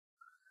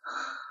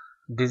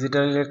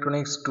Digital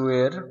electronics 2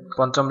 এর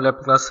পঞ্চম lab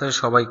ক্লাসে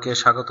সবাইকে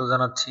স্বাগত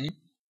জানাচ্ছি।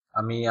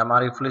 আমি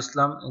Ariful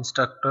Islam,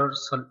 instructor,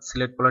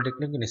 Sylhet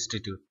polytechnic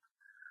institute.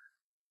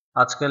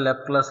 আজকের ল্যাব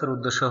ক্লাসের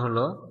উদ্দেশ্য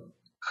হলো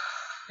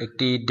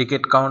একটি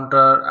ডিকেট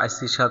কাউন্টার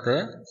আইসির সাথে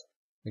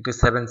একটি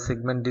 7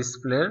 সেগমেন্ট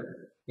ডিসপ্লের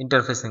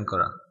ইন্টারফেসিং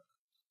করা।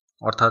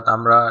 অর্থাৎ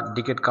আমরা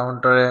ডিকেট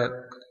কাউন্টারে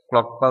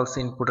ক্লক পালস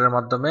ইনপুটের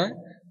মাধ্যমে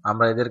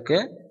আমরা এদেরকে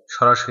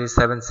সরাসরি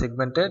 7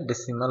 সেগমেন্টে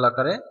ডেসিমাল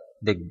আকারে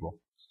দেখব।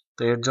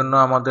 তো এর জন্য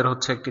আমাদের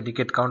হচ্ছে একটি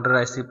ডিকেট কাউন্টার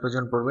আইসি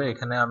প্রয়োজন পড়বে।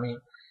 এখানে আমি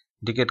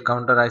ডিকেট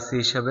কাউন্টার আইসি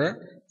হিসেবে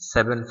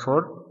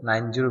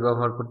 7490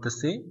 ব্যবহার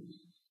করতেছি।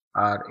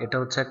 আর এটা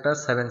হচ্ছে একটা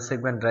 7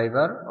 সেগমেন্ট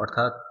ড্রাইভার,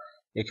 অর্থাৎ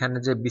এখানে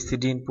যে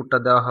বিসিডি ইনপুটটা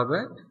দেওয়া হবে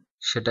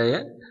সেটাই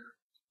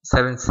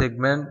 7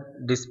 সেগমেন্ট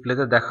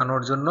ডিসপ্লেতে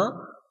দেখানোর জন্য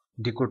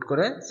ডিকোড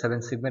করে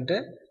 7 সেগমেন্টে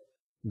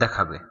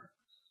দেখাবে।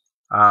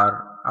 আর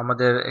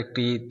আমাদের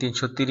একটি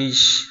 330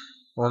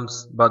 ওহমস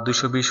বা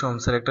 220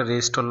 ওহমসের একটা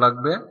রেজিস্টর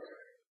লাগবে,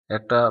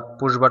 একটা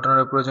পুশ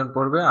বাটনের প্রয়োজন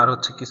পড়বে, আর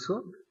হচ্ছে কিছু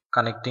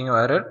কানেক্টিং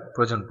ওয়্যারের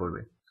প্রয়োজন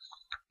পড়বে।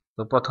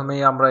 তো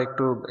প্রথমেই আমরা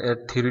একটু এর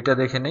থিওরিটা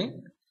দেখে নেই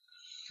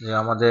যে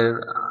আমাদের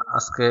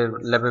আজকের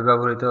ল্যাবে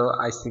ব্যবহৃত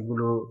আইসি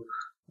গুলো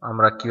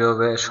আমরা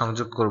কিভাবে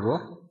সংযোগ করব।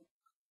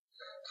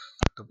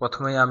 তো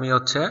প্রথমেই আমি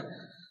হচ্ছে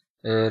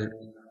এর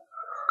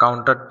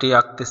কাউন্টারটি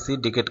আঁকতেছি।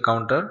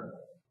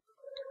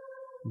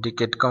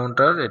 ডিকেট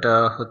কাউন্টার এটা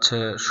হচ্ছে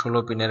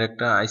 16 পিনের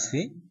একটা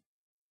আইসি।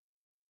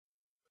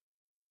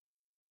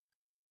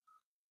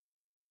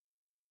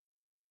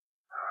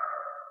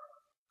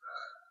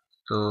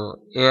 তো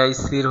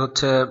এআইসির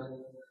হচ্ছে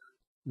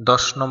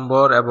 10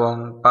 নম্বর এবং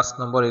 5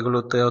 নম্বর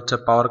এগুলোতে হচ্ছে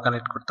পাওয়ার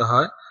কানেক্ট করতে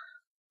হয়।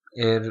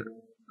 এর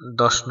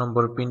 10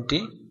 নম্বর পিনটি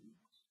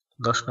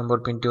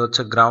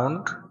হচ্ছে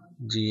গ্রাউন্ড,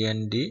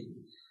 জিএনডি।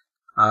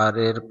 আর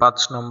এর 5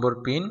 নম্বর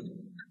পিন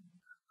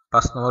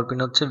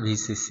হচ্ছে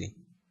ভিসিসি।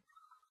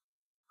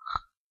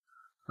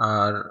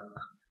 আর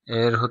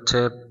এর হচ্ছে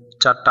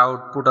 4টা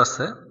আউটপুট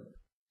আছে,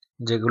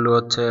 যেগুলো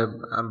হচ্ছে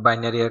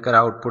বাইনারি আকারে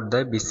আউটপুট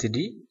দেয়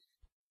বিসিডি।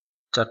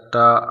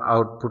 4টা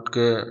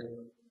আউটপুটকে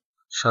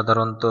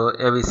সাধারণত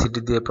এবিসিডি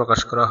দিয়ে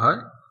প্রকাশ করা হয়,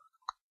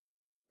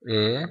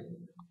 এ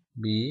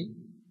বি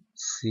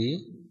সি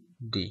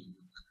ডি।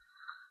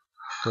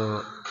 তো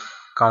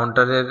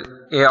কাউন্টারের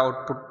এ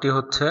আউটপুটটি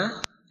হচ্ছে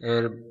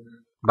এর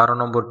 12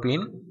 নম্বর পিন,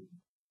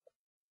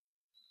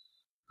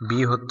 বি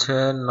হচ্ছে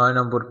 9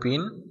 নম্বর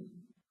পিন,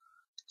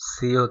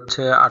 সি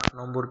হচ্ছে 8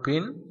 নম্বর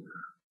পিন,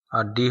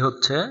 আর ডি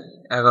হচ্ছে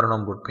 11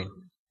 নম্বর পিন।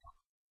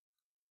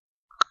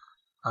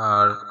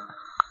 আর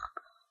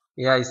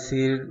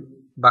এআইসির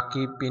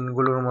বাকি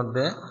পিনগুলোর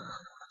মধ্যে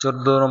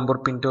 14 নম্বর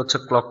পিনটা হচ্ছে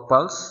ক্লক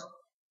পালস।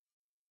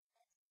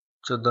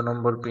 14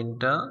 নম্বর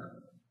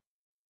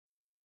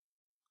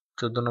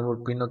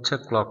পিন হচ্ছে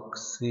ক্লক,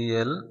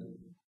 সিএল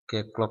কে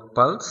ক্লক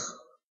পালস।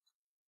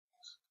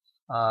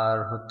 আর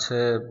হচ্ছে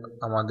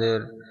আমাদের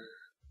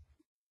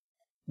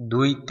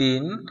 2,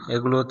 3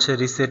 এগুলো হচ্ছে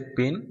রিসেট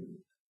পিন।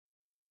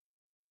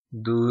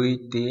 2,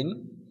 3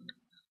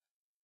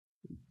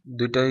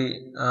 দুইটাই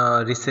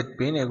রিসেট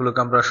পিন, এগুলোকে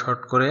আমরা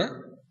শর্ট করে,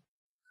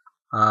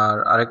 আর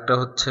আরেকটা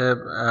হচ্ছে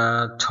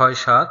 6,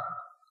 7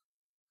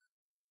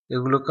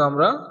 এগুলোকে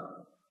আমরা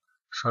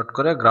শর্ট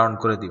করে গ্রাউন্ড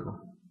করে দিব।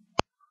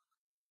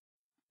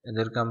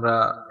 এদেরকে আমরা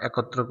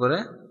একত্র করে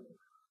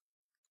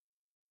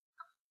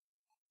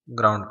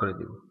গ্রাউন্ড করে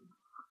দিব।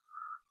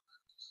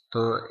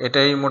 তো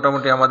এটাই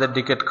মোটামুটি আমাদের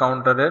ডিকেট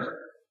কাউন্টারের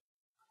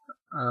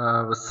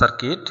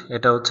সার্কিট।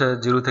 এটা হচ্ছে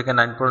 0 থেকে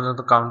 9 পর্যন্ত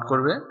কাউন্ট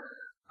করবে।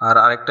 আর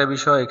আরেকটা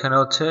বিষয় এখানে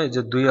হচ্ছে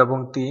যে 2 এবং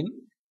 3,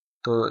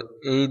 তো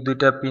এই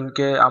দুইটা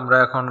পিনকে আমরা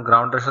এখন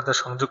গ্রাউন্ডের সাথে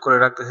সংযোগ করে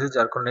রাখতেছি,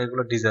 যার কারণে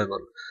এগুলো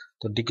ডিসেবল।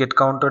 তো ডিকেট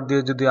কাউন্টার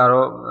দিয়ে যদি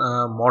আরো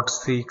মড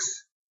 6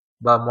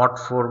 বা মড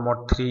 4, মড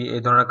 3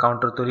 এই ধরনের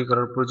কাউন্টার তৈরি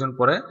করার প্রয়োজন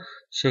পড়ে,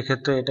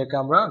 সেক্ষেত্রে এটাকে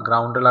আমরা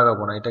গ্রাউন্ডে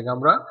লাগাবো না, এটাকে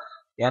আমরা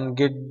অ্যান্ড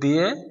গেট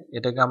দিয়ে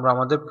এটাকে আমরা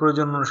আমাদের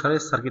প্রয়োজন অনুসারে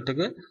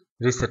সার্কিটটাকে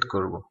রিসেট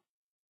করব।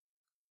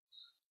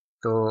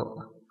 তো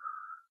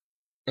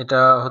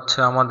এটা হচ্ছে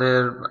আমাদের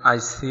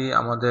আইসি,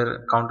 আমাদের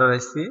কাউন্টার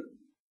আইসি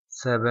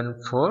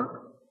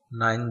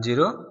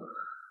 7490।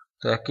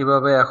 তো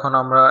একইভাবে এখন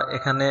আমরা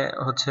এখানে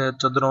হচ্ছে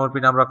 14 নম্বর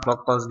পিনে আমরা ক্লক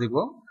পালস দিব।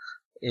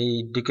 এই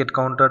ডিকেট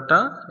কাউন্টারটা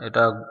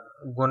এটা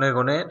গনে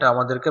গনে এটা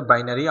আমাদেরকে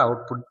বাইনারি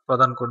আউটপুট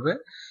প্রদান করবে।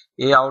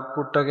 এই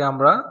আউটপুটটাকে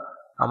আমরা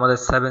আমাদের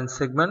 7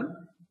 সেগমেন্ট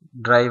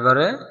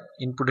ড্রাইভারে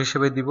ইনপুট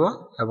হিসেবে দিব,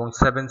 এবং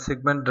 7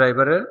 সেগমেন্ট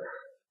ড্রাইভারের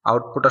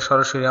আউটপুটটা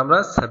সরাসরি আমরা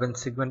 7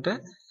 সেগমেন্টে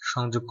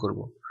সংযোগ করব।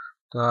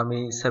 তো আমি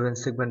 7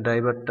 সেগমেন্ট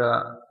ড্রাইভারটা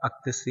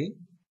আঁকতেছি।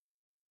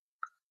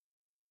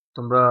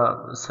 তোমরা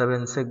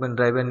 7 সেগমেন্ট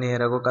ড্রাইভার নিয়ে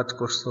এর আগে কাজ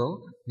করছো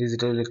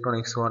ডিজিটাল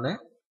ইলেকট্রনিক্স 1-এ।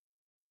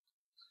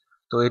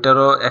 তো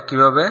এটারও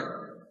একইভাবে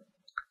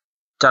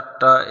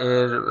 4টা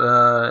এর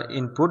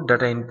ইনপুট,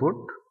 ডাটা ইনপুট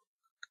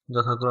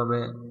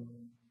যথাক্রমে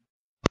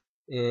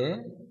এ,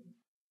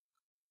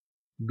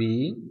 বি,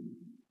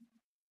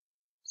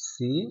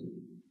 সি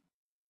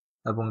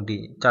এবং ডি,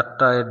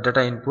 4টা এর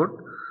ডাটা ইনপুট।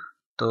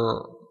 তো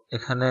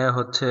এখানে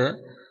হচ্ছে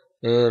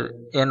এর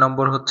এ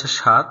নম্বর হচ্ছে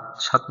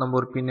 7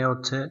 নম্বর পিনে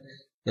হচ্ছে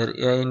এর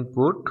এ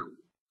ইনপুট,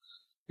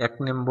 1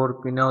 নম্বর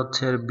পিনে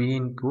হচ্ছে বি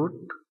ইনপুট,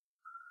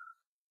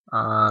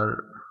 আর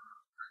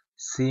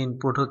সি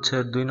ইনপুট হচ্ছে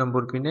 2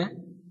 নম্বর পিনে,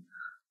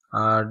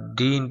 আর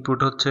ডি ইনপুট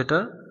হচ্ছে এটা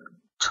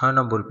 6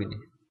 নম্বর পিনে।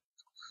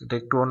 এটা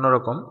একটু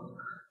অন্যরকম।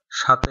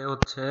 সাথে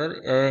হচ্ছে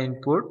এ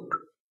ইনপুট,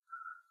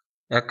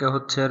 একে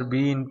হচ্ছে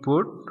বি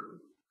ইনপুট,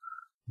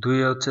 2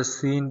 হচ্ছে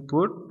সি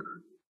ইনপুট,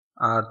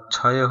 আর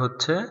 6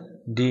 হচ্ছে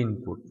ডি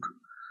ইনপুট।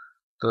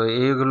 তো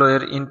এইগুলো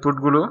এর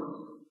ইনপুটগুলো,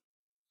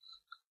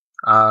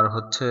 আর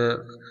হচ্ছে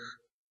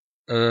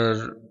এর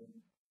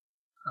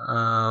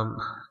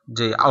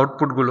যে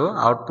আউটপুটগুলো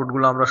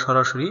আমরা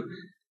সরাসরি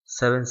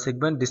 7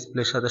 সেগমেন্ট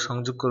ডিসপ্লের সাথে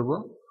সংযোগ করব।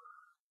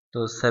 তো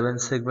 7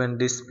 সেগমেন্ট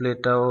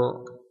ডিসপ্লেটাও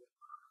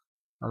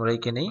আমরা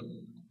এখানেই,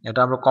 এটা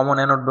আমরা কমন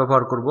অ্যানোড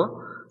ব্যবহার করব,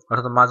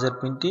 অর্থাৎ মাঝের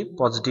পিনটি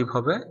পজিটিভ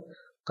হবে।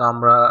 তো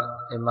আমরা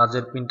এই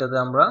মাঝের পিনটাতে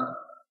আমরা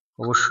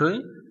অবশ্যই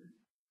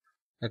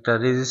একটা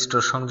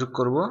রেজিস্টর সংযোগ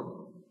করব,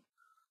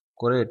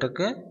 করে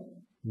এটাকে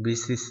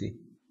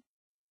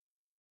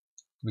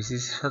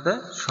বিসিসির সাথে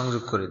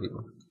সংযোগ করে দিব।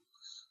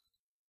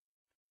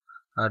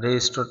 আর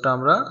রেজিস্টরটা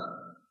আমরা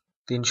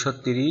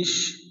 330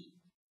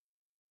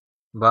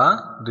 বা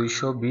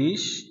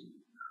 220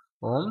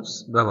 ওহমস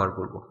ব্যবহার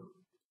করব।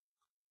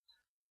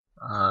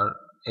 আর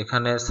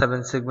এখানে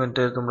 7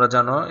 সেগমেন্টের তোমরা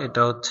জানো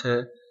এটা হচ্ছে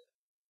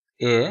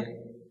এ,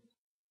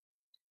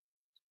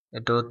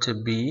 এটা হচ্ছে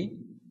বি,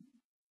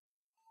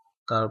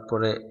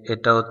 তারপরে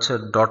এটা হচ্ছে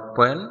ডট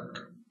পয়েন্ট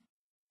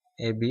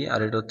এ বি, আর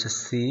এটা হচ্ছে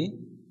সি,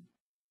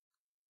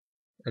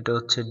 এটা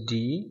হচ্ছে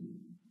ডি,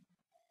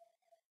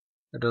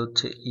 এটা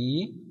হচ্ছে ই,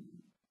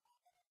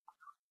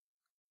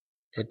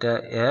 এটা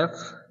এফ,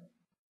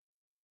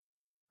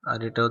 আর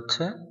এটা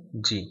হচ্ছে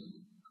জি।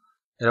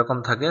 এরকম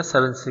থাকে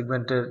 7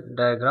 সেগমেন্টের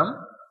ডায়াগ্রাম।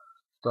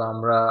 তো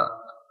আমরা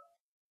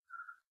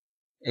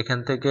এখান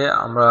থেকে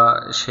আমরা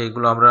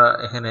সেইগুলো আমরা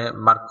এখানে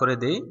মার্ক করে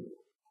দেই।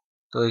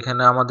 তো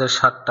এখানে আমাদের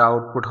 7টা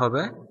আউটপুট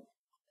হবে,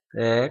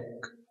 1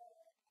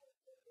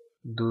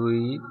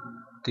 2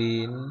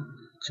 3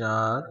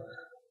 4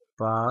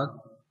 5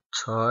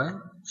 6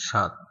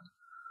 7।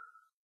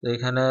 তো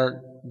এখানে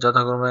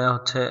যথাক্রমে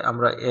হচ্ছে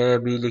আমরা এ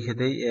বি লিখে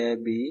দেই, A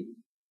B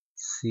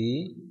C,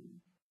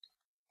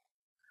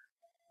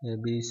 A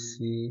B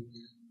C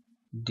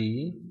D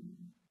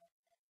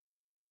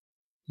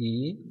E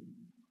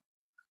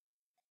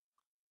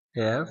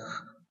F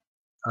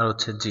R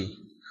হচ্ছে জি।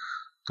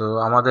 তো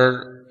আমাদের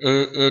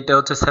এটা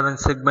হচ্ছে 7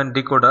 সেগমেন্ট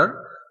ডিকোডার।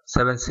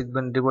 7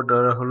 সেগমেন্ট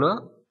ডিকোডার হলো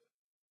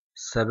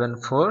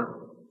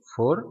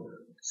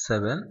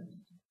 7447,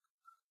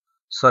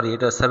 সরি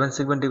এটা 7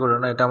 সেগমেন্ট ডিকোডার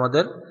না, এটা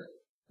আমাদের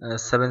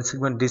 7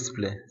 সেগমেন্ট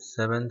ডিসপ্লে।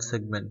 7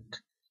 সেগমেন্ট,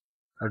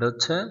 এটা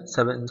হচ্ছে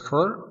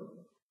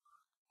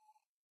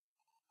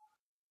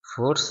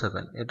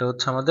 7447, এটা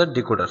হচ্ছে আমাদের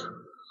ডিকোডার।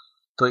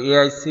 তো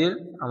এআইসির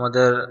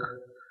আমাদের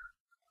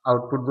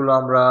আউটপুটগুলো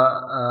আমরা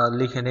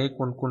লিখে নেই,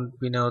 কোন কোন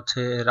পিনে হচ্ছে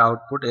এর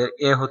আউটপুট।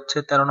 এ হচ্ছে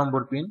 13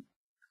 নম্বর পিন,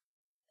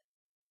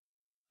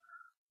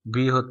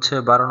 বি হচ্ছে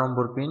 12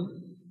 নম্বর পিন,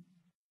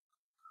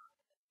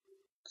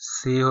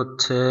 সি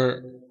হচ্ছে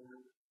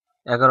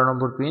 11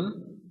 নম্বর পিন,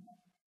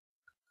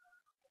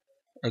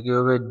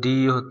 একইভাবে ডি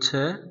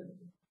হচ্ছে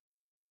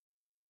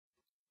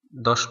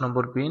 10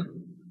 নম্বর পিন,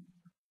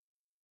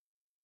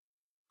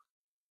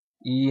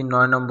 ই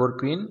 9 নম্বর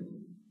পিন,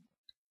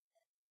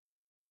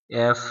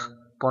 এফ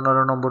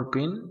 15 নম্বর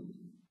পিন,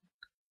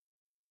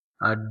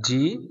 আর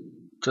জি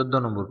 14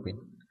 নম্বর পিন।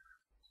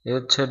 এ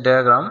হচ্ছে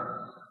ডায়াগ্রাম।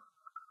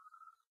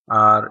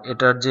 আর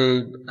এটার যে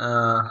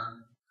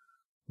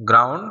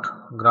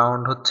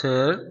গ্রাউন্ড হচ্ছে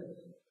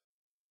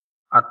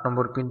 8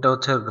 নম্বর পিনটা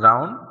হচ্ছে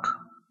গ্রাউন্ড।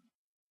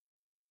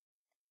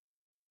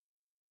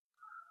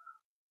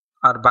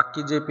 আর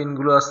বাকি যে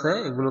পিনগুলো আছে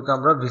এগুলোকে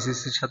আমরা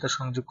ভিসিসির সাথে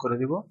সংযোগ করে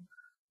দিব।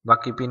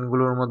 বাকি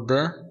পিনগুলোর মধ্যে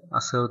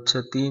আছে হচ্ছে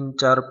 3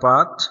 4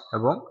 5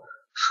 এবং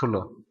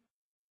 16।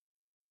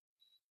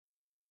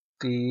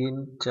 3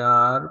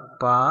 4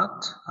 5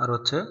 আর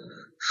হচ্ছে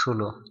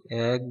 16,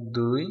 1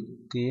 2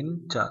 3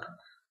 4,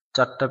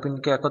 4টা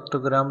পিনকে একত্র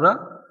করে আমরা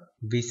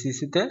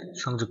ভিসিসিতে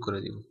সংযোগ করে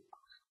দিব।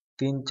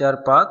 3 4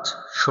 5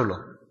 16।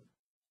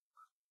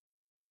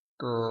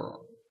 তো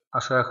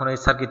আসলে এখন এই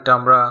সার্কিটটা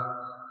আমরা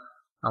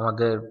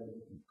আমাদের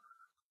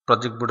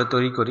প্রজেক্ট বোর্ডে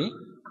তৈরি করি।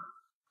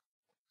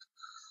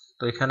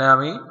 তো এখানে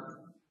আমি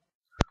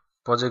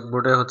প্রজেক্ট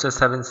বোর্ডে হচ্ছে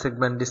 7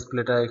 সেগমেন্ট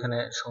ডিসপ্লেটা এখানে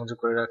সংযোগ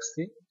করে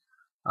রাখছি।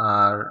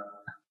 আর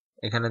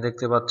এখানে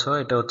দেখতে পাচ্ছ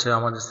এটা হচ্ছে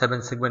আমাদের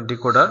 7 সেগমেন্ট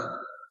ডিকোডার,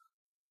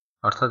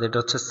 অর্থাৎ এটা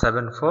হচ্ছে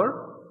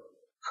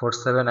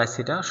 7447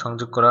 আইসিটা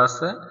সংযোগ করা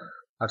আছে।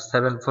 আর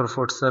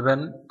 7447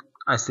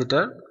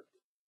 আইসিটার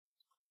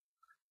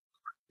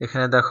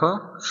এখানে দেখো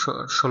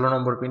 16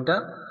 নম্বর পিনটা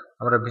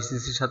আমরা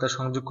ভিসিসির সাথে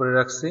সংযোগ করে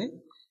রাখছি,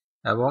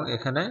 এবং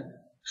এখানে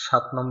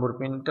 8 নম্বর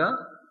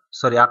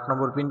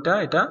পিনটা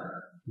এটা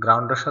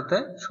গ্রাউন্ডের সাথে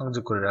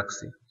সংযোগ করে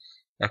রাখছি।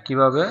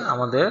 একইভাবে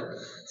আমাদের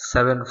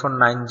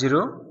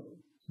 7490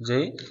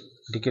 যেই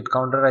ডিকেট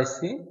কাউন্টার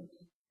আইসি,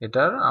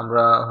 এটার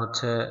আমরা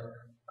হচ্ছে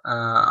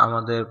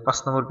আমাদের 5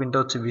 নম্বর পিনটা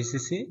হচ্ছে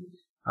ভিসিসি।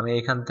 আমি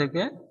এখান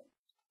থেকে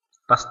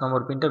 5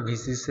 নম্বর পিনটা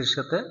ভিসিসির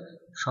সাথে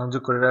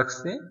সংযোগ করে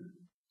রাখছি।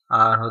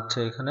 আর হচ্ছে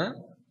এখানে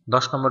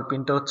 10 নম্বর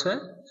পিনটা হচ্ছে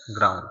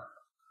গ্রাউন্ড।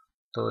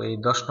 তো এই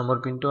 10 নম্বর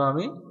পিনটাও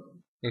আমি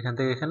এখান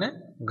থেকে এখানে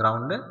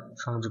গ্রাউন্ডে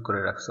সংযোগ করে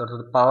রাখছি,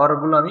 অর্থাৎ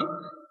পাওয়ারগুলো আমি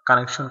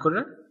কানেকশন করে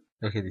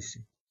রেখে দিছি।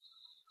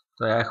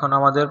 তো এখন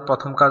আমাদের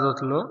প্রথম কাজ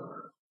হলো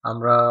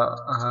আমরা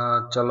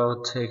চলো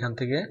হচ্ছে এখান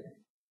থেকে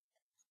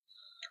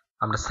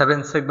আমরা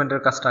 7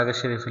 সেগমেন্টের কাজটা আগে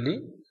সেরে ফেলি।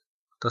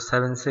 তো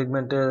 7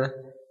 সেগমেন্টে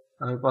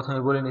আমি প্রথমে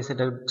বলে নিয়েছি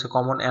এটা হচ্ছে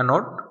কমন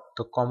অ্যানোড।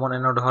 তো কমন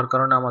অ্যানোড হওয়ার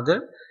কারণে আমাদের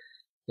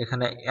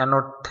এখানে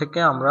অ্যানোড থেকে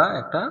আমরা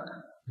একটা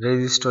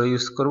রেজিস্টর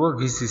ইউজ করব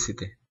ভিসিসি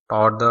তে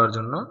পাওয়ার দেওয়ার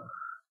জন্য।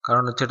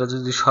 কারণ হচ্ছে এটা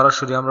যদি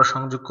সরাসরি আমরা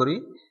সংযোগ করি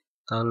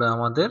তাহলে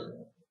আমাদের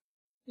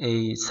এই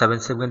 7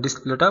 সেগমেন্ট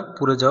ডিসপ্লেটা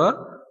পুড়ে যাওয়ার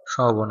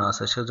সম্ভাবনা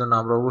আছে, সেজন্য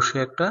আমরা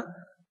অবশ্যই একটা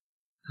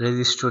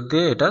রেজিস্টর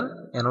দিয়ে এটার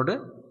অ্যানোডে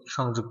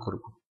সংযোগ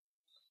করব।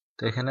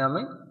 তো এখানে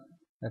আমি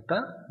একটা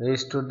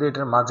রেজিস্টর দিয়ে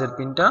এটার মাঝের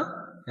পিনটা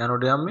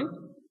অ্যানোডে আমি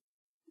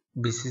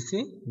ভিসিসি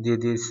দিয়ে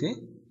দিয়েছি।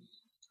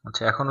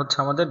 আচ্ছা, এখন হচ্ছে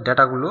আমাদের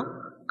ডেটাগুলো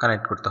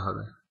কানেক্ট করতে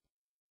হবে।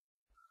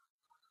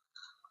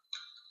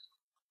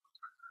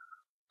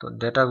 তো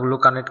ডেটাগুলো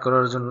কানেক্ট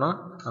করার জন্য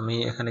আমি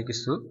এখানে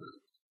কিছু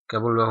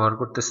কেবল ব্যবহার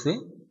করতেছি।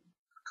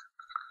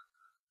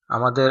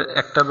 আমাদের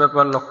একটা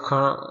ব্যাপার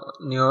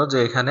লক্ষণীয় যে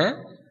এখানে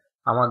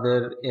আমাদের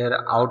এর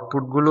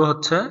আউটপুটগুলো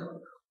হচ্ছে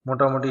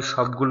মোটামুটি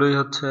সবগুলোই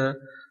হচ্ছে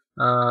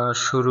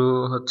শুরু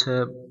হচ্ছে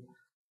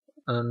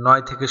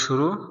 9 থেকে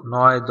শুরু,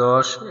 9,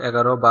 10,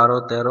 11, 12,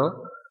 13,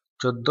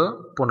 14,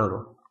 15।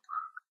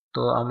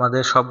 তো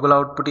আমাদের সবগুলো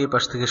আউটপুটই এই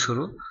পাশ থেকে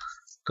শুরু।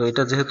 তো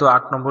এটা যেহেতু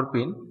 8 নম্বর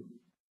পিন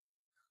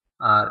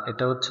আর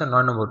এটা হচ্ছে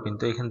 9 নম্বর পিন,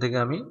 তো এখান থেকে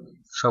আমি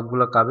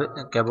সবগুলো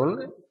কেবল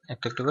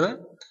একটা একটা করে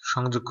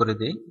সংযোগ করে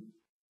দিই।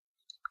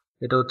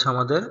 এটা হচ্ছে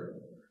আমাদের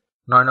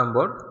 9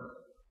 নম্বর।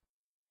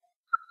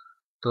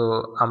 তো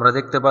আমরা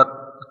দেখতে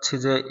পাচ্ছি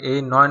যে এই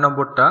 9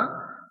 নম্বরটা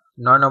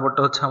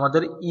হচ্ছে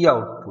আমাদের ই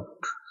আউটপুট।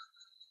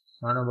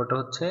 9 নম্বরটা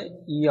হচ্ছে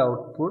ই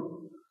আউটপুট।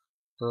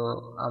 তো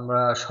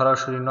আমরা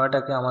সরাসরি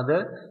 9টাকে আমাদের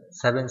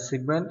 7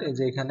 সেগমেন্ট এই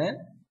যে এখানে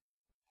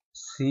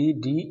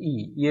সিডিই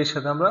এর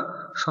সাথে আমরা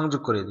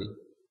সংযোগ করে দিই।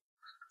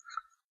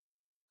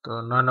 তো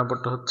 9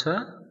 নম্বরটা হচ্ছে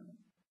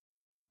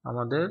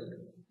আমাদের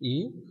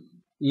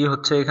ই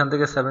হচ্ছে এখান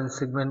থেকে 7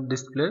 সেগমেন্ট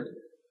ডিসপ্লে,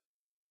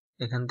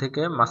 এখান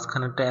থেকে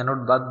মাঝখানেরটা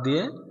অ্যানোড বাদ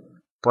দিয়ে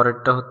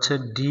পরেরটা হচ্ছে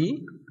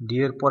ডি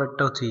এর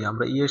পরেরটা হচ্ছে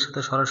আমরা এর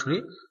সাথে সরাসরি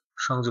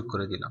সংযোগ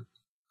করে দিলাম,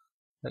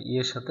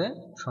 এর সাথে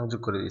সংযোগ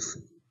করে দিচ্ছি।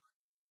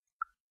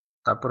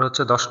 তারপর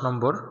হচ্ছে 10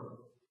 নম্বর।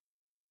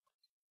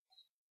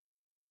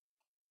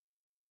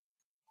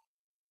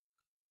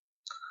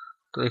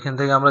 তো এখান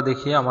থেকে আমরা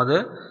দেখি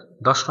আমাদের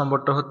 10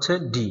 নম্বরটা হচ্ছে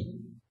ডি।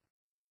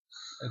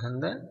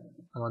 এখানে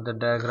আমাদের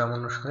ডায়াগ্রাম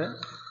অনুসারে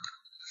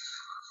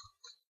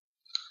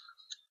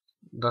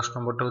 10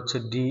 নম্বরটা হচ্ছে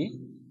ডি,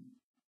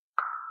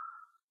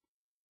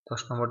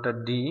 10 নম্বরটা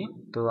ডি।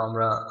 তো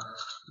আমরা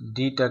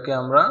ডিটাকে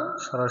আমরা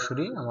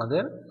সরাসরি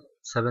আমাদের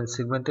 7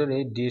 সেগমেন্টের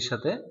এই ডি এর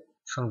সাথে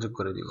সংযোগ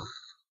করে দিব।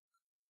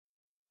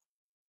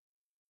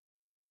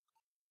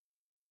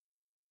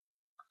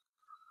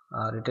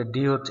 আর এটা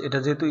ডি হচ্ছে, এটা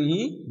যেহেতু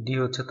ডি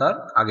হচ্ছে তার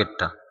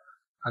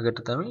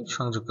আগেরটাতে আমি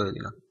সংযোগ করে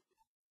দিলাম।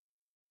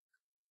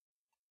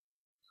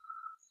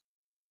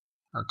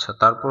 আচ্ছা,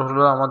 তারপর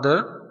হলো আমাদের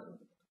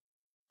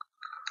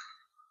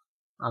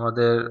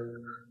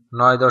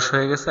 9, 10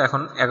 হয়ে গেছে।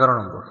 এখন 11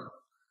 নম্বর।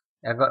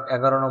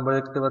 11 নম্বর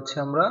দেখতে পাচ্ছি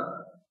আমরা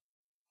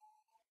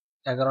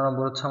 11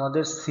 নম্বর হচ্ছে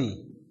আমাদের সি।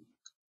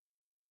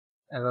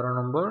 11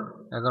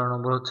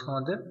 নম্বর হচ্ছে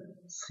আমাদের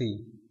সি।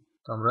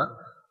 তো আমরা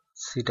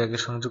সিটাকে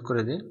সংযোগ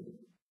করে দিই।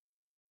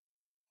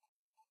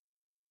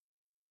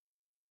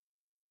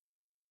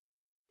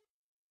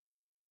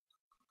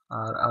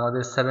 আর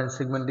আমাদের 7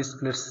 সেগমেন্ট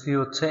ডিসপ্লের সি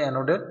হচ্ছে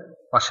অ্যানোডের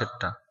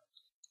পাশেরটা।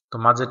 তো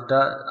মাঝেরটা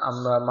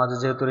আমরা মাঝে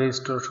যেহেতু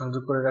রেজিস্টর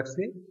সংযোগ করে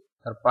রাখছি,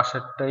 তার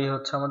পাশেরটাই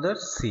হচ্ছে আমাদের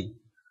সি।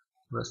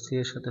 আমরা সি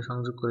এর সাথে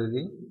সংযোগ করে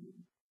দিই।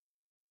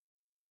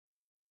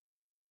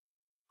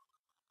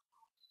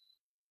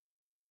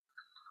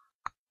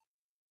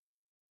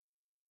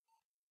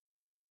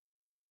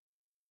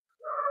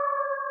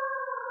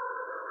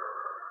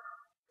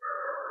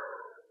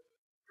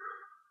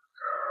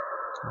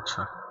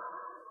 আচ্ছা,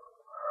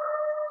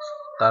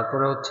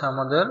 তারপরে হচ্ছে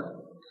আমাদের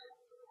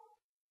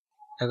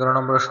 11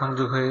 নম্বরে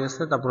সংযোগ হয়ে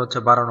গেছে। তারপর হচ্ছে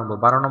 12 নম্বর।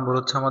 12 নম্বর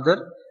হচ্ছে আমাদের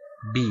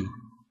বি।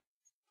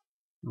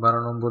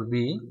 12 নম্বর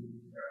বি,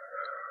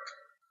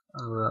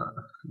 আমরা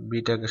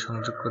বিটাকে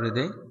সংযোগ করে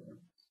দেই।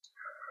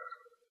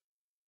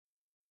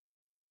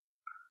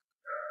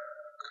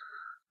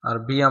 আর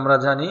বি আমরা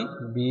জানি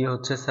বি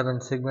হচ্ছে 7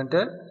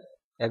 সেগমেন্টের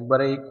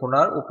একবারে এই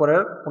কোণার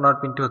উপরের কোণার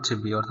পিনটি হচ্ছে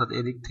বি, অর্থাৎ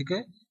এদিক থেকে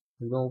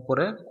একদম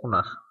উপরে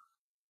কোণার।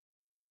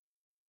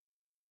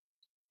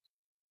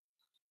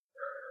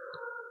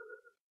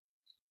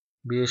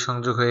 বি এর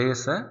সংযোগ হয়ে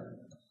গেছে।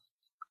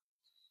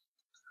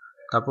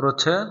 তারপর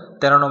হচ্ছে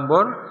 13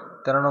 নম্বর।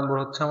 13 নম্বর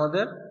হচ্ছে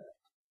আমাদের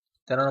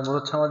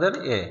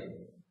এ।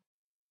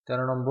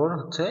 13 নম্বর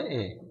হচ্ছে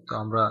এ। তো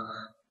আমরা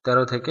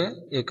 13 থেকে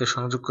এ কে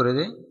সংযোগ করে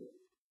দিই।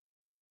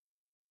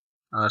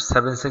 আর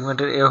 7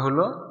 সেগমেন্টের এ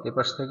হলো এই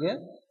পাশ থেকে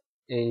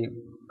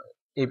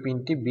এই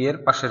পিনটি বি এর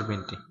পাশের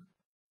পিনটি।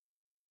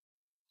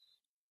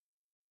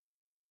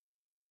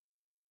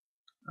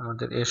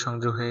 আমাদের এ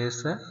সংযোগ হয়ে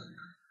গেছে।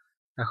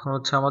 এখন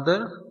হচ্ছে আমাদের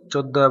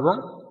 14 এবং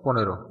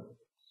 15।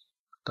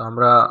 তো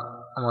আমরা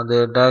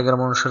আমাদের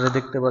ডায়াগ্রাম অনুসারে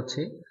দেখতে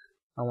পাচ্ছি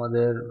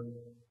আমাদের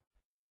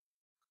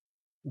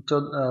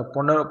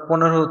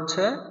 15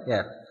 হচ্ছে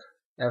এফ,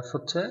 এফ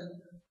হচ্ছে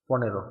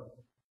 15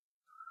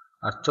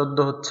 আর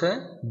 14 হচ্ছে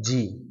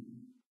জি।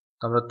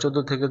 তো আমরা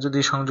 14 থেকে যদি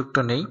সংযুক্ত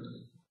নেই,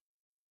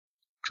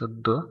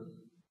 14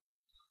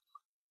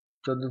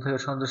 থেকে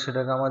সংযোগ,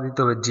 সেটাকে আমাদের দিতে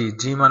হবে জি।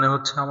 জি মানে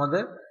হচ্ছে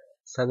আমাদের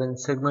 7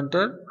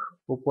 সেগমেন্টের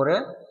উপরে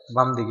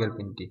বাম দিকের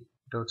পিনটি,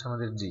 এটা হচ্ছে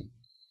আমাদের জি।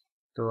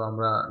 তো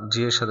আমরা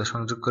জি এর সাথে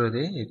সংযোগ করে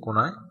দিই এই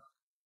কোণায়।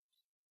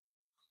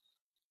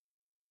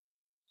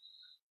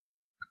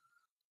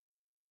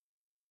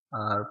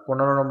 আর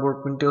 15 নম্বর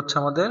পিনটি হচ্ছে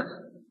আমাদের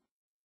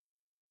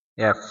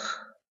এফ।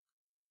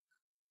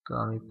 তো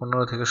আমি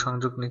 15 থেকে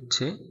সংযোগ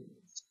নিচ্ছি,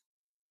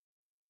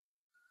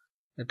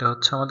 এটা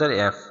হচ্ছে আমাদের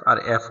এফ। আর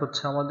এফ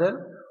হচ্ছে আমাদের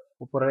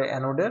উপরের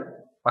অ্যানোডের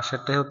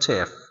পাশেরটাই হচ্ছে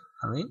এফ।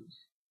 আমি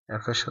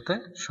এফ এর সাথে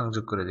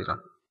সংযোগ করে দিলাম।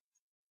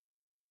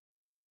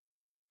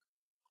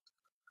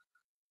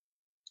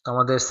 তো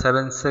আমাদের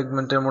 7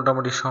 সেগমেন্টের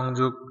মোটামুটি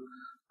সংযোগ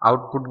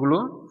আউটপুটগুলো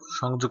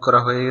সংযোগ করা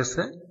হয়ে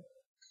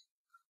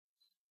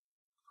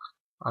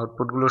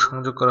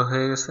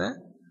গেছে।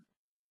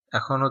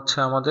 এখন হচ্ছে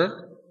আমাদের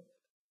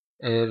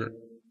এর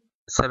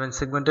 7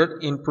 সেগমেন্টের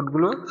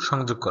ইনপুটগুলো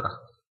সংযোগ করা।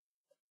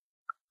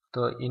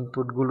 তো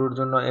ইনপুটগুলোর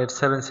জন্য এর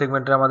 7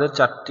 সেগমেন্টের আমাদের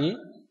 4টি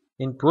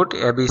ইনপুট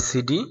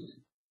ABCD।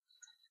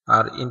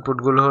 আর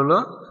ইনপুটগুলো হলো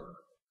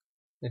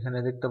এখানে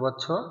দেখতে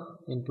পাচ্ছ,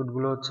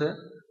 ইনপুটগুলো হচ্ছে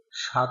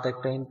 7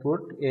 একটা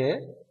ইনপুট এ,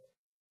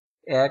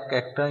 1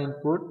 একটা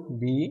ইনপুট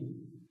বি,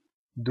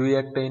 2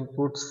 একটা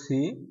ইনপুট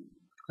সি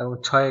এবং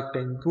 6 একটা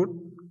ইনপুট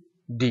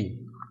ডি।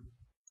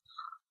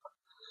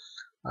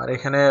 আর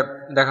এখানে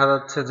দেখা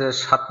যাচ্ছে যে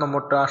 7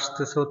 নম্বরটা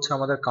আসতেছে হচ্ছে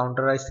আমাদের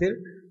কাউন্টার আইসির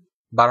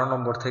 12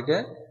 নম্বর থেকে,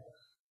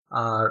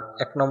 আর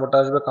 1 নম্বরটা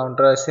আসবে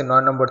কাউন্টার আইসির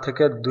 9 নম্বর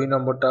থেকে, 2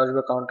 নম্বরটা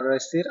আসবে কাউন্টার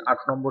আইসির 8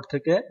 নম্বর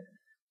থেকে,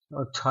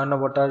 6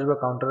 নম্বরটা আসবে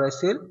কাউন্টার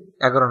আইসির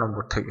 11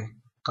 নম্বর থেকে।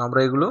 তো আমরা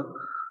এগুলো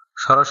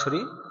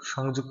সরাসরি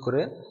সংযোগ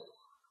করে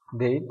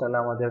দেই, তাহলে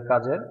আমাদের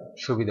কাজের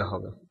সুবিধা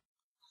হবে।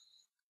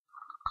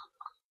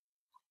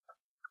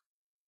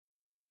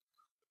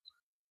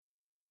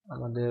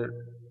 আমাদের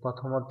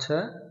প্রথম হচ্ছে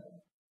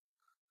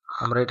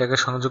আমরা এটাকে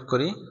সংযোগ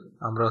করি,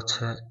 আমরা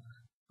হচ্ছে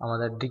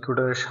আমাদের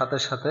ডিকোডারের সাথে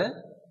সাথে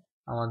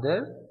আমাদের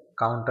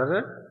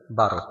কাউন্টারের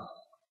 12।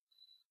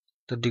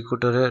 তো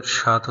ডিকোডারের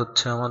 7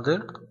 হচ্ছে আমাদের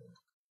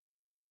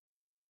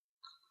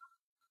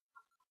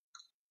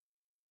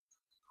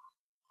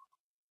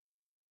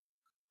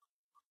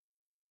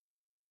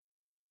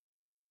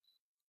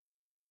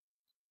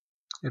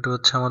এটা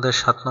হচ্ছে আমাদের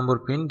 7 নম্বর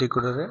পিন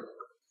ডিকোডারে।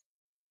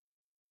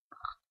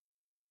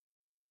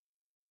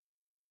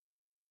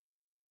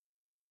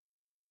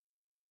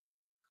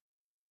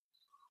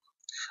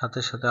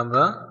 সাথে সাথে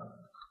আমরা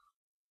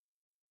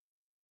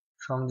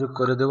সংযোগ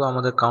করে দেব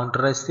আমাদের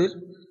কাউন্টার আইসির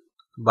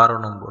 12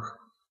 নম্বর।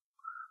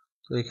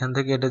 তো এখান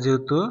থেকে এটা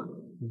যেহেতু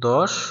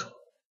 10,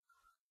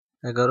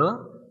 11,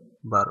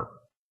 12,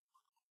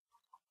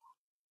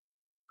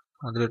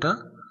 আমাদের এটা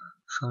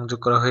সংযোগ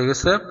করা হয়ে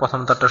গেছে। প্রথম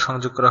তারটা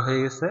সংযোগ করা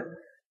হয়ে গেছে।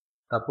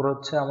 তারপর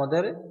হচ্ছে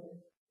আমাদের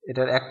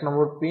এটার 1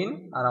 নম্বর পিন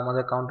আর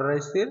আমাদের কাউন্টার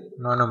আইসির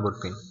 9 নম্বর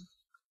পিন,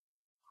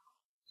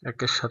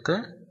 1 সাথে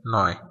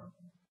 9,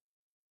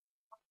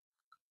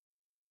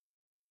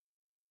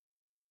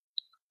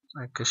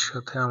 1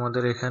 সাথে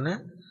আমাদের এখানে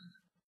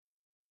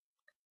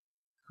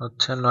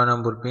হচ্ছে 9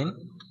 নম্বর পিন।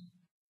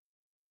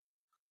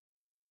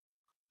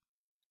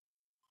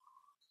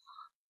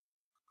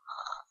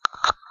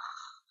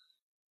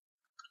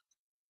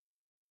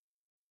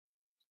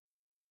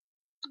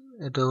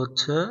 এটা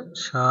হচ্ছে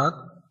 7,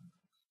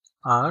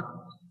 8,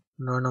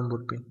 9 নম্বর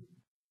পিন।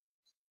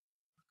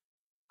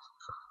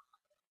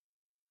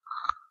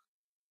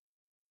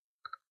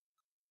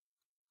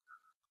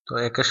 তো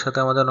 1 সাথে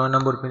আমাদের 9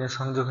 নম্বর পিনের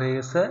সংযোগ হয়ে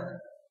গেছে।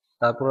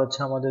 তারপর হচ্ছে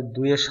আমাদের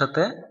 2 এর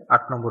সাথে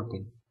 8 নম্বর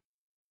পিন,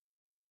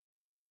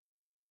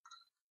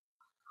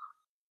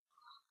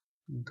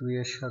 2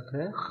 এর সাথে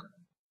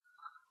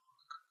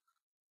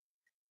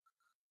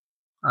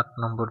 8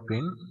 নম্বর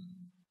পিন,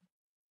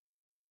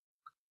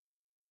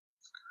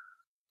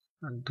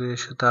 2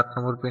 এর সাথে 8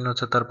 নম্বর পিন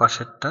হচ্ছে তার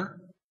পাশেরটা,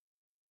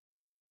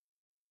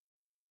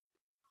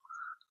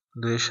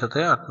 2 এর সাথে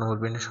 8 নম্বর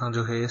পিনের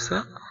সংযোগ হয়ে গেছে।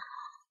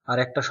 আর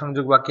একটা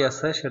সংযোগ বাকি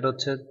আছে, সেটা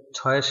হচ্ছে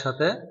 6 এর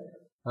সাথে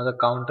আমাদের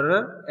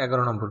কাউন্টারের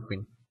 11 নম্বর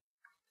পিন।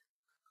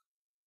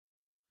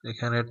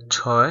 এখানে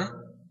 6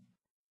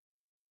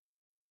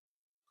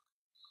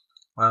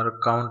 আর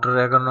কাউন্টারের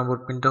 11 নম্বর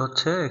পিনটা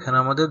হচ্ছে এখানে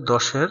আমাদের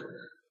 10 এর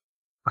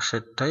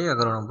পাশেরটাই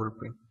 11 নম্বর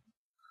পিন।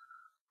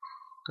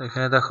 তো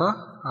এখানে দেখো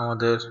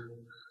আমাদের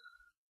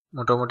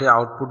মোটামুটি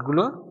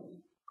আউটপুটগুলো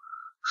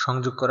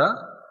সংযোগ করা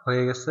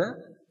হয়ে গেছে।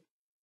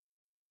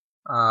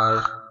 আর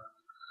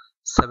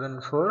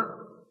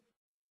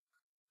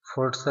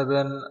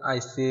 7447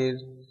 আইসির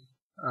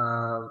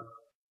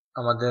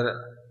আমাদের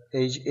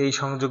এই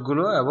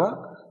সংযোগগুলো এবং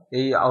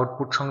এই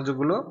আউটপুট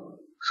সংযোগগুলো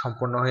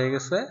সম্পন্ন হয়ে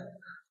গেছে।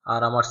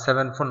 আর আমার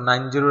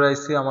 7490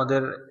 আইসি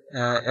আমাদের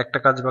একটা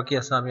কাজ বাকি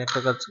আছে, আমি একটা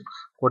কাজ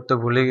করতে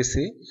ভুলে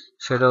গেছি,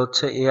 সেটা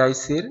হচ্ছে এই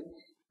আইসির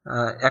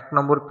 1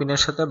 নম্বর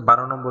পিনের সাথে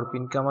 12 নম্বর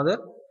পিনকে আমাদের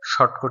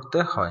শর্ট করতে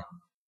হয়।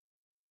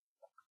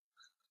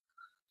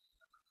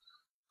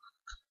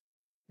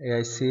 এই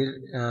আইসির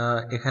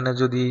এখানে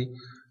যদি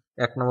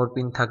 1 নম্বর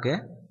পিন থাকে,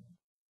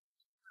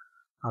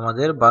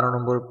 আমাদের 12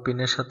 নম্বর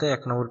পিনের সাথে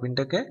 1 নম্বর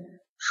পিনটাকে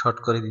শর্ট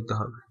করে দিতে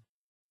হবে।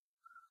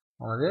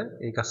 আমাদের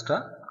এই কাজটা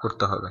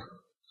করতে হবে,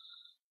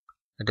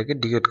 এটাকে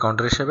ডিগেট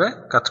কাউন্টার হিসেবে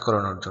কাজ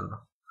করানোর জন্য।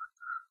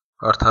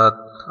 অর্থাৎ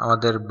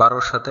আমাদের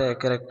 12-র সাথে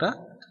 1-এর একটা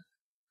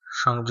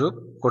সংযোগ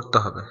করতে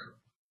হবে।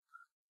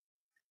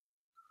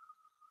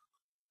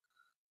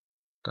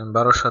 তো আমি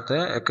 12-র সাথে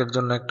 1-এর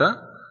জন্য একটা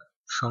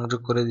সংযোগ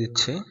করে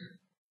দিচ্ছি।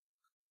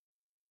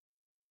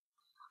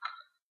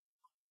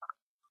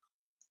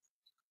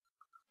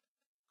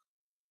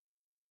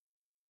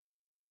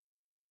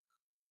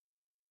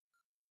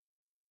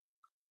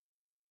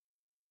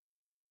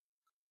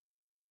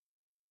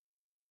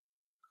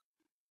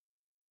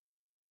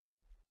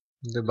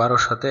 যে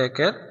 12-র সাথে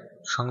 1-এর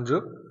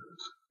সংযোগ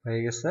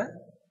হয়ে গেছে।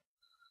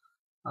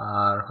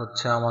 আর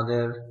হচ্ছে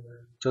আমাদের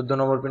 14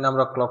 নম্বর পিনে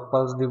আমরা ক্লক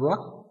পালস দিব,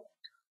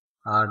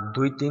 আর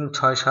 2 3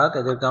 6 7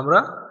 এদেরকে আমরা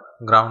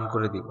গ্রাউন্ড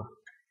করে দিব।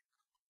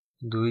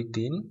 2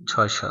 3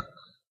 6 7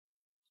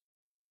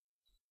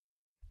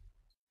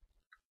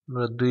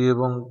 আমরা 2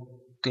 এবং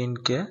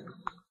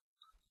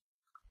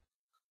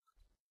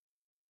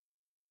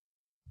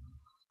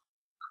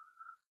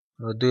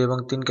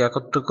 3-কে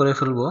একত্র করে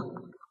ফেলবো,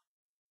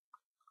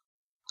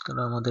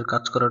 তাহলে আমাদের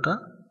কাজ করাটা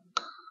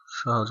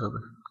সহজ হবে।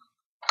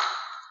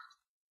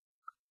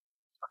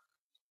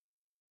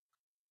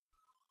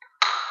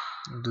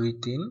 2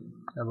 3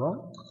 এবং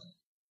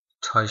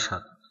 6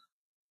 7।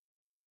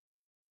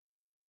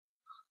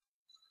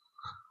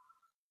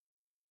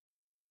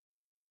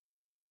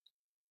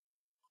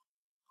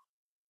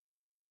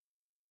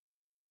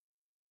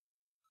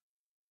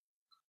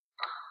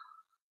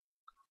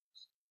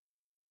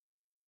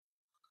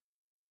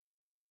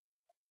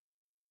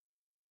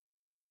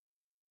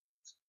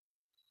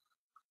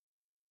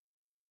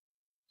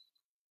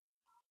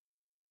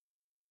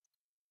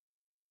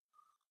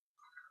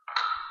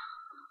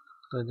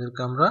 তো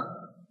এদেরকে আমরা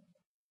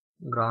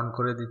গ্রাউন্ড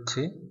করে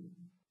দিচ্ছি।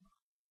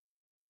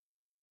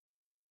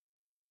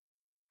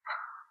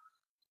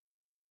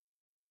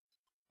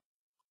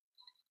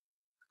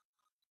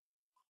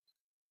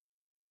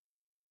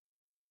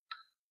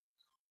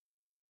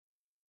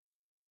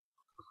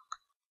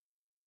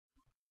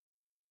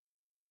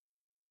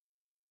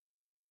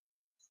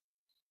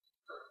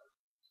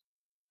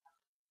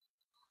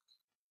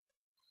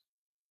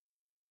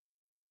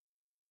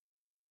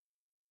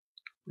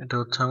 এটা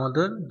হচ্ছে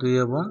আমাদের 2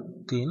 এবং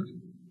 3,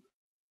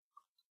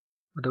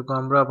 এটাকে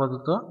আমরা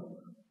আপাতত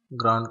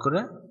গ্রাউন্ড করে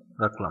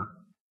রাখলাম।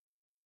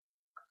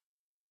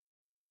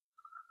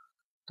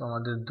 তো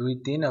আমাদের 2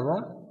 3 এবং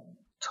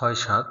 6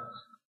 7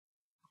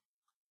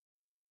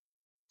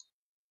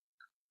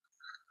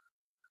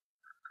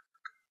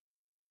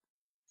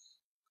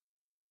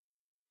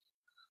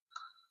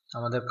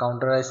 আমাদের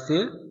কাউন্টার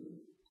আইসির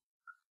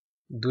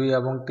 2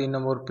 এবং 3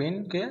 নম্বর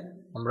পিনকে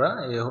আমরা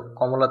এই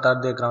কমলা তার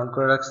দিয়ে গ্রাউন্ড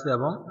করে রাখছি,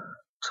 এবং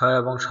 6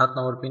 এবং 7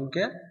 নম্বর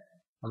পিনকে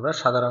আমরা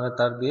সাদা রঙের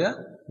তার দিয়ে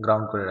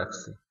গ্রাউন্ড করে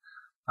রাখছি।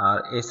 আর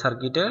এই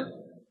সার্কিটের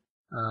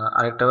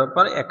আরেকটা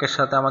ব্যাপার, 1-এর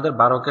সাথে আমাদের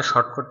 12-কে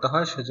শর্ট করতে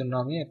হয়, সেজন্য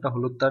আমি একটা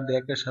হলুদ তার দিয়ে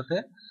 1-এর সাথে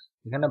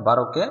এখানে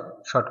 12-কে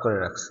শর্ট করে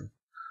রাখছি।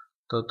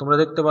 তো তোমরা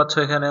দেখতে পাচ্ছ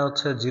এখানে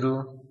হচ্ছে 0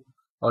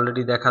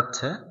 অলরেডি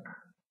দেখাচ্ছে।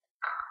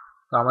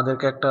 তো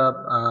আমাদেরকে একটা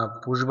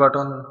পুশ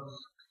বাটন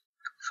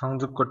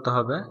সংযোগ করতে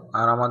হবে।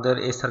 আর আমাদের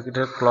এই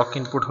সার্কিটের ক্লক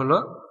ইনপুট হলো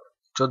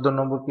 14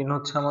 নম্বর পিন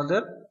হচ্ছে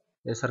আমাদের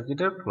এই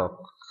সার্কিটের ক্লক।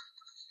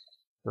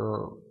 তো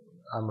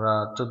আমরা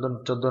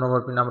 14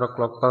 নম্বর পিন আমরা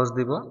ক্লক পালস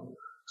দিব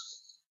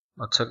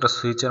হচ্ছে একটা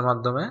সুইচের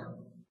মাধ্যমে।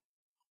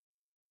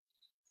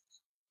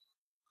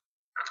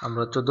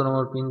 আমরা 14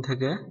 নম্বর পিন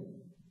থেকে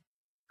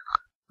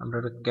আমরা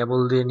একটা কেবল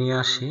দিয়ে নিয়ে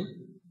আসি,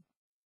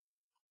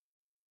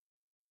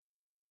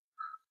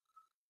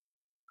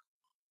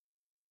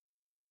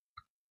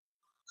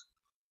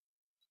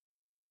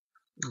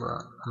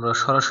 আমরা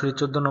সরাসরি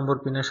 14 নম্বর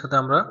পিনের সাথে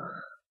আমরা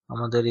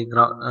আমাদের এই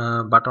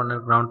বাটনের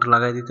গ্রাউন্ডটা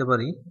লাগাই দিতে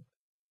পারি।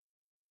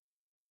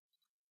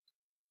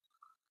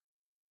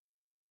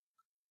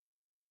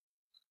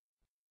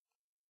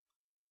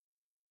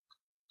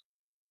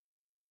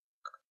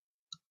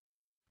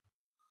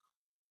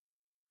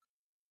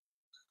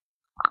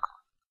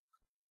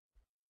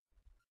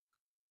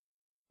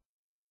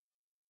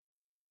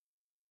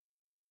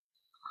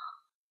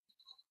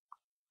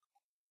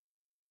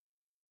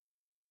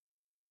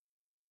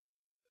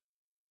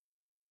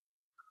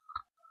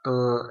 তো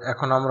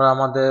এখন আমরা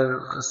আমাদের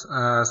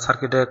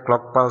সার্কিটে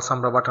ক্লক পালস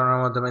আমরা বাটনের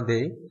মাধ্যমে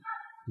দেই,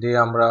 দিয়ে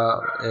আমরা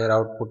এর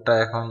আউটপুটটা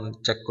এখন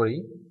চেক করি।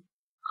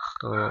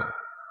 তো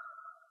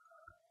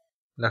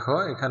দেখো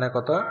এখানে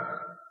কত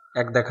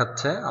 1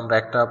 দেখাচ্ছে, আমরা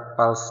একটা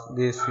পালস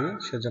দিয়েছি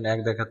সেজন্য 1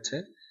 দেখাচ্ছে।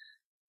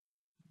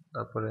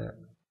 তারপরে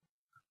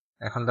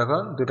এখন দেখো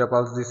 2টা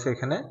পালস দিয়েছি,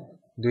 এখানে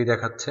 2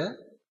 দেখাচ্ছে।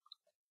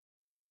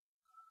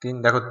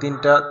 দেখো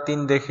তিন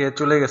দেখে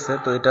চলে গেছে,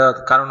 তো এটা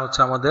কারণ হচ্ছে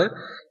আমাদের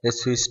এই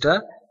সুইচটা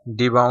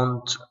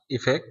ডিবাউন্স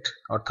ইফেক্ট,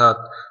 অর্থাৎ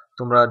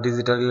তোমরা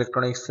ডিজিটাল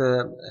ইলেকট্রনিক্সে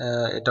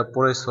এটা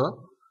পড়েছো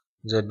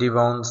যে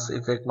ডিবাউন্স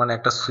ইফেক্ট মানে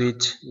একটা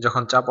সুইচ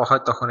যখন চাপা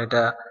হয় তখন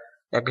এটা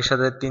একই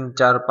সাথে 3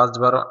 4 5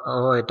 বার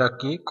এটা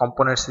কি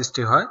কম্পনের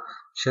সৃষ্টি হয়,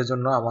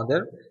 সেজন্য আমাদের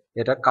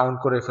এটা কাউন্ট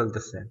করে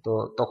ফেলতেছে। তো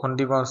তখন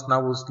ডিবাউন্স না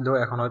বুঝলেও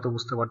এখন হয়তো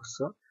বুঝতে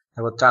পারতেছো,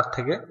 এবার 4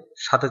 থেকে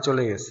 7-এ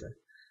চলে গেছে।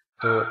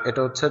 তো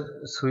এটা হচ্ছে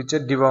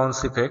সুইচের ডিবাউন্স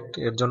ইফেক্ট,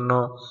 এর জন্য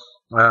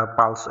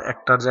পালস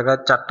একটার জায়গায়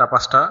 4টা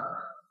 5টা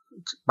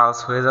পালস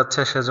হয়ে যাচ্ছে,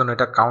 সেজন্য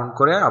এটা কাউন্ট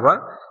করে আবার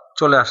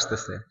চলে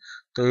আসতেছে।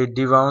 তো এই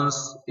ডিবাউন্স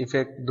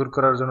ইফেক্ট দূর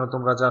করার জন্য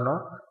তোমরা জানো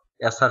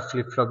এসআর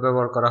ফ্লিপ ফ্লপ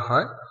ব্যবহার করা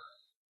হয়।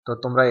 তো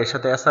তোমরা এর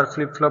সাথে এসআর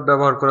ফ্লিপ ফ্লপ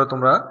ব্যবহার করে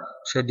তোমরা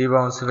সেই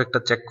ডিবাউন্স ইফেক্টটা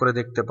চেক করে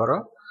দেখতে পারো।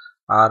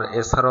 আর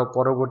এছাড়াও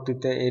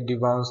পরবর্তীতে এই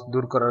ডিবাউন্স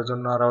দূর করার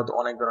জন্য আরো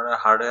অনেক ধরনের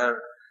হার্ডওয়্যার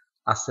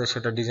আছে,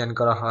 সেটা ডিজাইন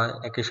করা হয়।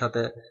 একই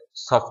সাথে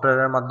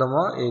সফটওয়্যারের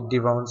মাধ্যমেও এই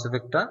ডিবাউন্স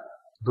ইফেক্টটা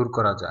দূর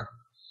করা যায়।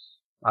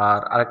 আর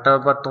আরেকটা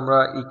ব্যাপার, তোমরা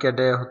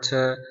ইক্যাডে হচ্ছে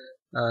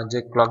যে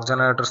ক্লক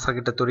জেনারেটর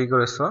সার্কিটটা তৈরি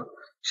করেছো,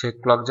 সেই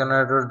ক্লক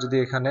জেনারেটর যদি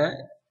এখানে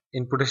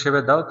ইনপুট হিসেবে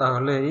দাও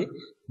তাহলে এই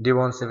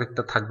ডিবাউন্স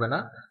ইফেক্টটা থাকবে না,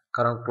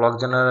 কারণ ক্লক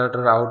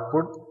জেনারেটর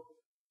আউটপুট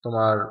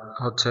তোমার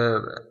হচ্ছে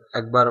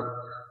একবার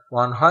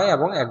 1 হয়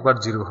এবং একবার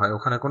 0 হয়,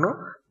 ওখানে কোনো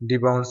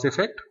ডিবাউন্স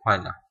ইফেক্ট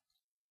হয় না।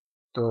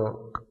 তো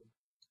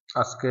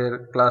আজকের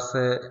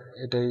ক্লাসে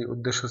এটাই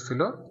উদ্দেশ্য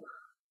ছিল।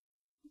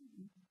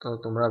 তো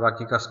তোমরা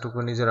বাকি কাজটুকু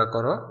নিজেরা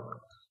করো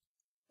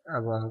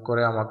এবং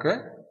করে আমাকে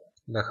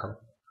দেখাও।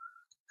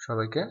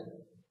 সবাইকে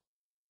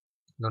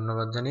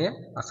ধন্যবাদ জানিয়ে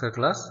আজকের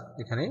ক্লাস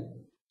এখানেই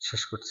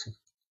শেষ করছি।